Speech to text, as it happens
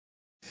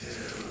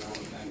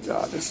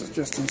God, this is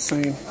just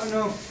insane.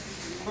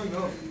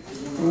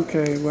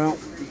 Okay, well,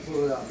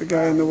 the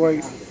guy in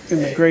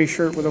the gray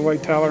shirt with a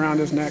white towel around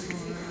his neck,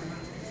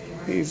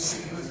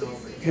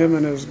 him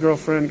and his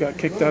girlfriend got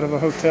kicked out of a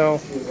hotel,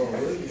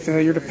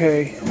 failure to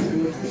pay,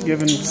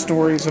 giving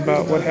stories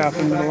about what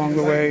happened along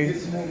the way.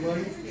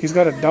 He's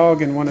got a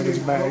dog in one of his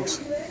bags.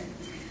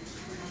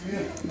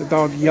 The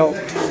dog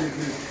yelped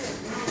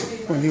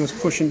when he was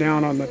pushing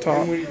down on the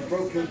top.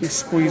 He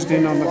squeezed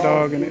in on the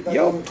dog and it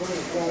yelped.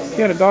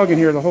 He had a dog in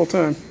here the whole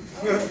time.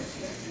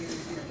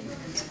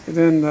 And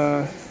then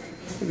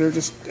they're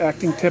just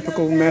acting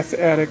typical meth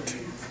addict,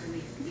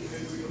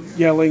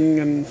 yelling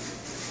and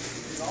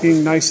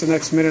being nice the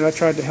next minute. I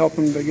tried to help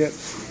him to get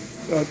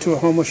to a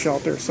homeless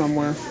shelter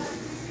somewhere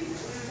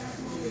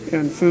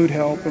and food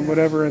help and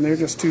whatever, and they're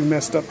just too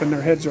messed up in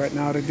their heads right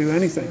now to do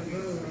anything.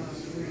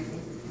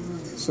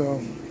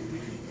 So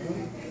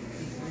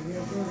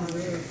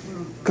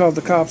called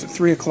the cops at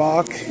 3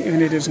 o'clock,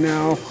 and it is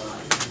now,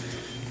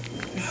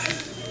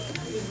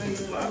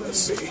 let's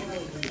see,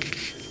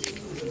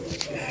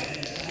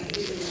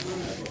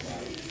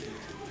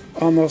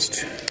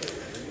 almost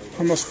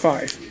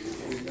 5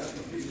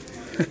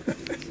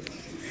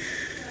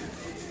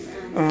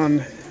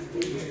 on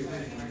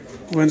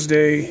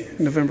Wednesday,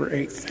 November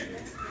 8th.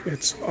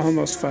 It's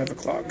almost 5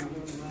 o'clock,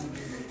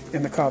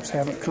 and the cops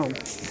haven't come.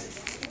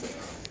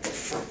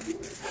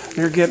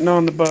 They're getting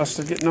on the bus.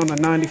 They're getting on the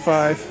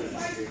 95,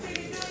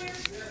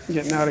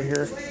 getting out of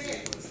here.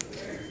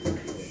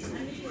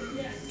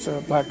 It's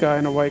a black guy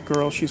and a white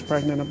girl. She's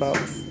pregnant about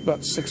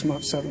 6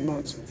 months, 7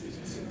 months.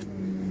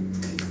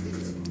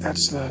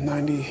 That's the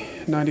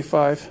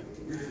 95.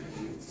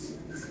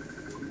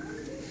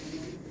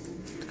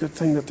 It's a good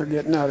thing that they're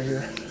getting out of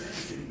here.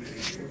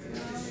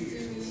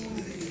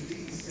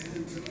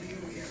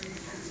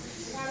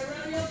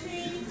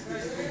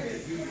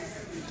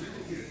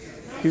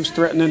 He was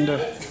threatening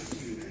to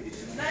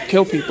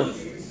kill people.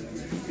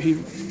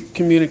 He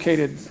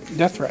communicated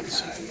death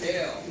threats.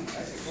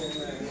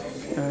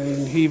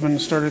 And he even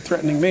started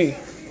threatening me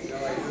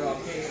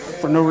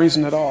for no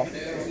reason at all.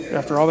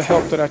 After all the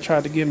help that I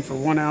tried to give him for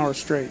 1 hour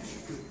straight.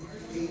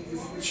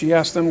 She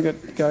asked them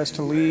guys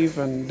to leave,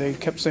 and they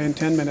kept saying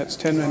 10 minutes,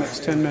 10 minutes,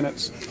 10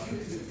 minutes.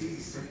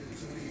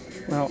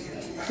 Well,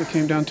 it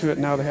came down to it,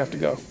 now they have to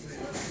go.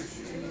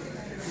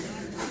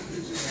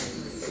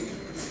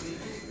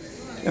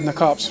 And the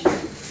cops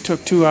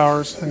took 2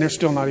 hours, and they're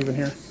still not even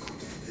here.